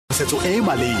tshedimosetso e e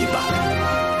maleba.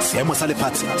 Seemo sa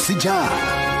lefatshe se jang.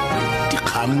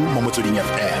 Dikgang mo Motsweding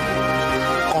FM.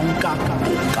 Konka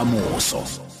bokamoso.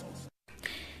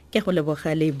 Ke go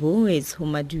lebogale bo etso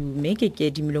madume ke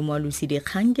Keadimilwe Moalusi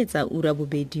dikgang ke tsa ura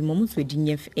bobedi mo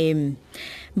Motsweding FM.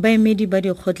 Baemedi ba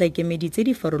dikgotla kemedi tse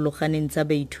di farologaneng tsa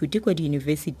baithuti kwa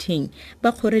di-univesiting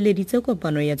ba kgoreleditse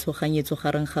kopano ya tshoganyetso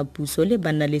gareng ga puso le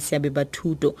banna le seabe ba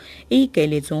thuto e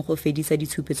ikaeletsweng go fedisa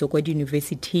ditshupetso kwa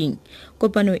di-univesiting.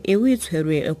 Kopano eo e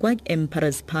tshwerwe kwa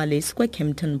Emperor's Palace kwa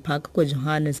Kempton Park kwa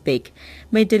Johannesburg.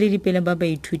 Baeteledipele ba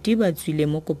baithuti ba tswile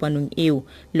mo kopanong eo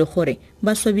le gore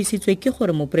ba swabisitswe ke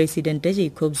gore Moporesidente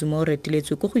Jacob Zuma o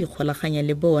reteletswe go ikgolaganya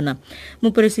le bona.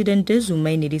 Moporesidente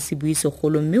Zuma ine di se bui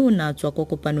segolo mme o na tswa kwa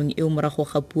kopanong eo morago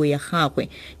ga puo ya gagwe.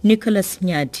 Nicholas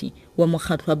Nyati wa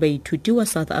mokgatlho wa baithuti wa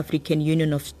South African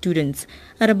Union of Students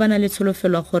a re bana le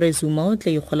tsholofelo gore Zuma o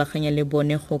tla ikgolaganya le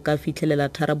bone go ka fitlhelela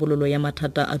tharabololo ya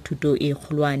mathata a thuto e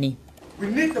kgolwane. We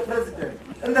need the president.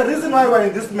 And the reason why we're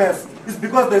in this mess is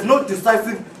because there's no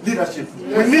decisive leadership.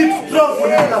 We need strong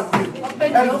political will.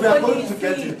 And we are going to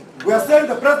get it. We are saying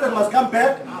the president must come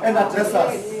back and address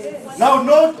us. Now,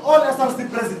 not all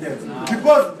SRC presidents,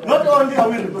 because not only are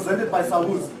we represented by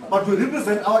SAWUs, but we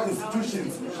represent our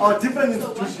institutions, our different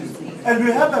institutions. And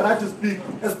we have the right to speak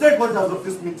as stakeholders of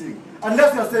this meeting.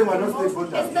 Unless you are saying we're not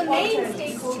stakeholders. As the main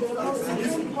stakeholders.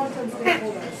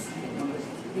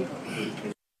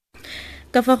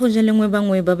 Ka fa go jelengwe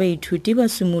bangwe ba baithuti ba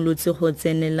simolotse go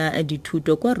tsenela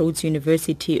dithuto kwa Rhodes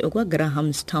University kwa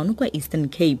Grahamstown kwa Eastern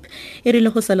Cape. E rile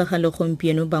go salaga le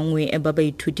gompieno bangwe ba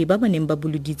baithuti ba baneng ba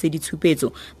boloditse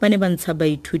ditshupetso ba ne ba ntsha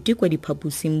baithuti kwa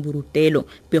diphaposing borutelo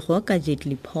pego ka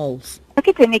Jetly Pauls.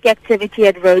 Academic activity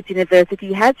at Rhodes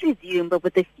University has resumed, but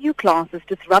with a few classes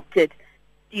disrupted.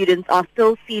 Students are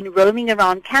still seen roaming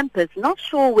around campus, not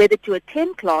sure whether to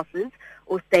attend classes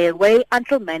or stay away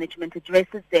until management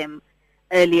addresses them.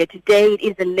 Earlier today, it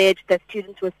is alleged that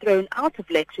students were thrown out of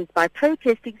lectures by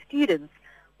protesting students,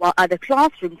 while other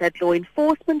classrooms had law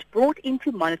enforcement brought in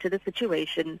to monitor the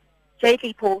situation.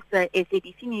 J.K. Paulser,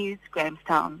 SABC News,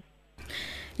 Grahamstown.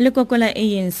 Lekoko la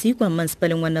ANC kwa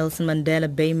masepaleng wa Nelson Mandela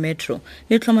Bay Metro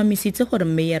le tlhomamisitse gore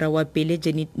meyara wa pele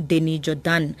Denny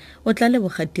Jordan o tla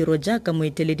leboga tiro jaaka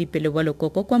moeteledipele wa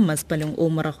lekoko kwa masepaleng o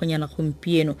moragonyana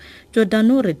gompieno.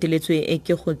 Jordan o reteletswe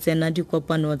ke go tsena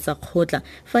dikopano tsa kgotla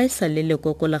fa e sa le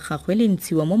lekoko la gagwe le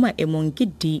ntshiwa mo maemong ke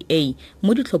DA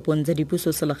mo ditlhophong tsa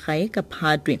dipuso selegae ka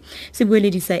Phatwe.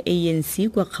 Sebueledi sa ANC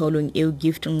kwa kgaolong eo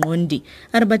Gift Ngondi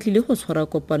a re batlile go tshwara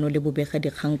kopano le bobega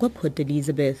dikgang kwa Port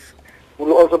Elizabeth.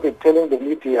 We'll also be telling the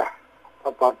media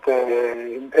about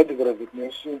the impending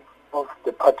resignation of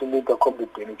the party leader,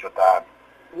 Denny Jordan.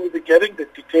 We'll be getting the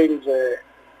details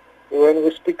when we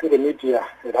speak to the media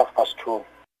at 2:30.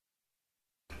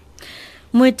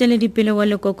 Moeteledipele wa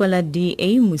lekoko la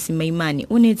DA Musimaimane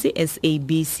o netse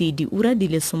SABC di ura di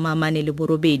le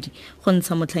 48 go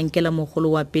ntsha motlhankela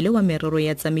mogolo wa pele wa merero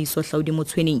ya tsamaiso hlaudi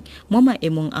motshweneng mo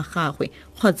maemong a gagwe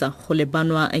kgotsa go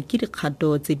lebanwa ke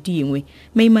dikgato tse dingwe.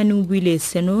 Maimane o buile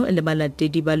seno le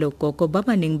balatedi ba lekoko ba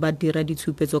baneng ba dira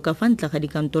ditshupetso ka fa ntle ga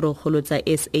dikantorogolo tsa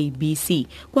SABC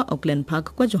kwa Auckland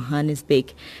Park kwa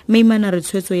Johannesburg. Maimane re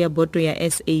tshwetso ya boto ya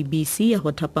SABC ya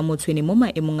go thapa motshweneng mo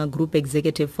maemong a Group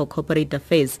Executive for Corporate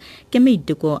Affairs ke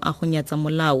maiteko a go nyatsa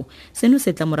molao. Seno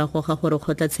se tla morago ga gore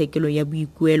kgotlatshekelo ya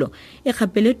boikuelo e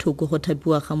gapele thoko go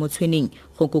thapiwa ga motshweneng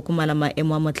go kokomala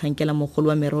maemo a motlhankela mogolo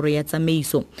wa merero ya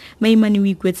tsamaiso. Maimane o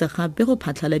ikwetse gape go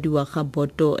phatlaladiwa ga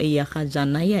boto ya ga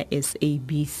jana ya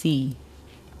SABC.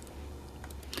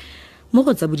 Mo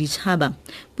go tsa boditšhaba,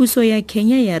 puso ya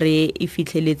Kenya ya re e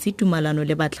fitlheletse tumalano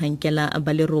le batlhankela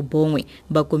ba le robongwe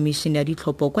ba komishene ya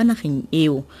ditlhopho kwa nageng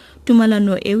eo.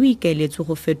 Tumalano eo ikaeletswe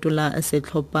go fetola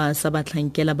setlhopha sa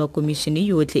batlhankela ba komishene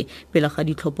yotlhe pele ga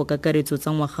ditlhopho kakaretso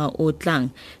tsa ngwaga o tlang.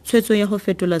 Tshwetso ya go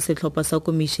fetola setlhopha sa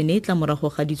komishene e tla morago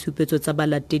ga ditshupetso tsa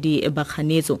balatedi ba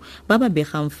kganetso ba ba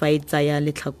begang fa e tsaya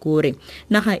letlhakore.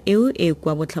 Naga eo e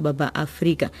kwa botlhaba ba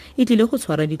Afrika e tlile go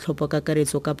tshwara ditlhopho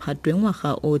kakaretso ka Phatwe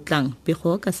ngwaga o tlang.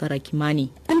 Pego ka Sarakimani.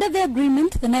 Under the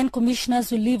agreement, the 9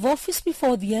 commissioners will leave office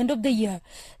before the end of the year.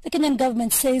 The Kenyan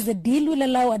government says the deal will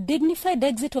allow a dignified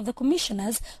exit of the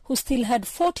commissioners who still had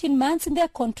 14 months in their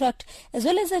contract, as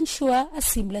well as ensure a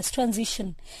seamless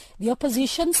transition. The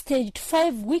opposition staged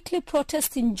 5 weekly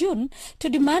protests in June to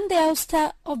demand the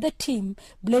ouster of the team,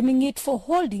 blaming it for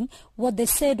holding what they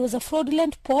said was a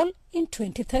fraudulent poll in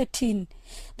 2013.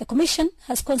 The commission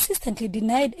has consistently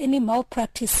denied any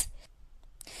malpractice.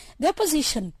 The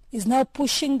opposition is now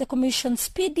pushing the commission's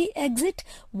speedy exit,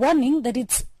 warning that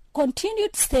its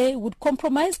continued stay would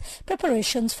compromise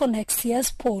preparations for next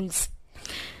year's polls.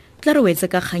 tla re wetse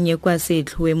ka kganye kwa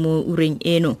setlhoe mo ureng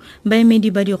eno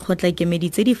baemedi ba dikgotla kemedi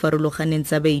tse di farologaneng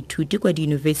tsa baithuti kwa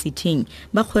di-univesiting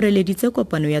ba kgoreleditse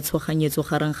kopano ya tshoganyetso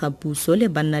gareng ga puso le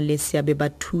banna le seabe ba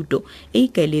thuto e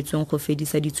ikaeletsweng go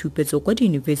fedisa ditshupetso kwa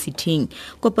di-univesiting.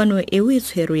 Kopano eo e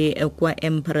tshwerwe kwa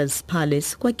Emperor's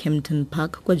Palace kwa Kempton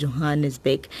Park kwa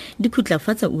Johannesburg. Di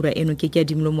khutlafatsa ura eno ke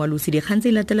Keadimilwe Moalusi di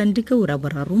kgantse latelang di ka ura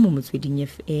boraro mo Motsweding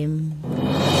FM.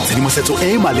 Tshedimosetso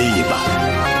e maleba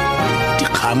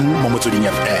dikgang mo Motsweding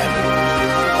FM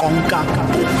konka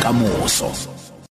bokamoso.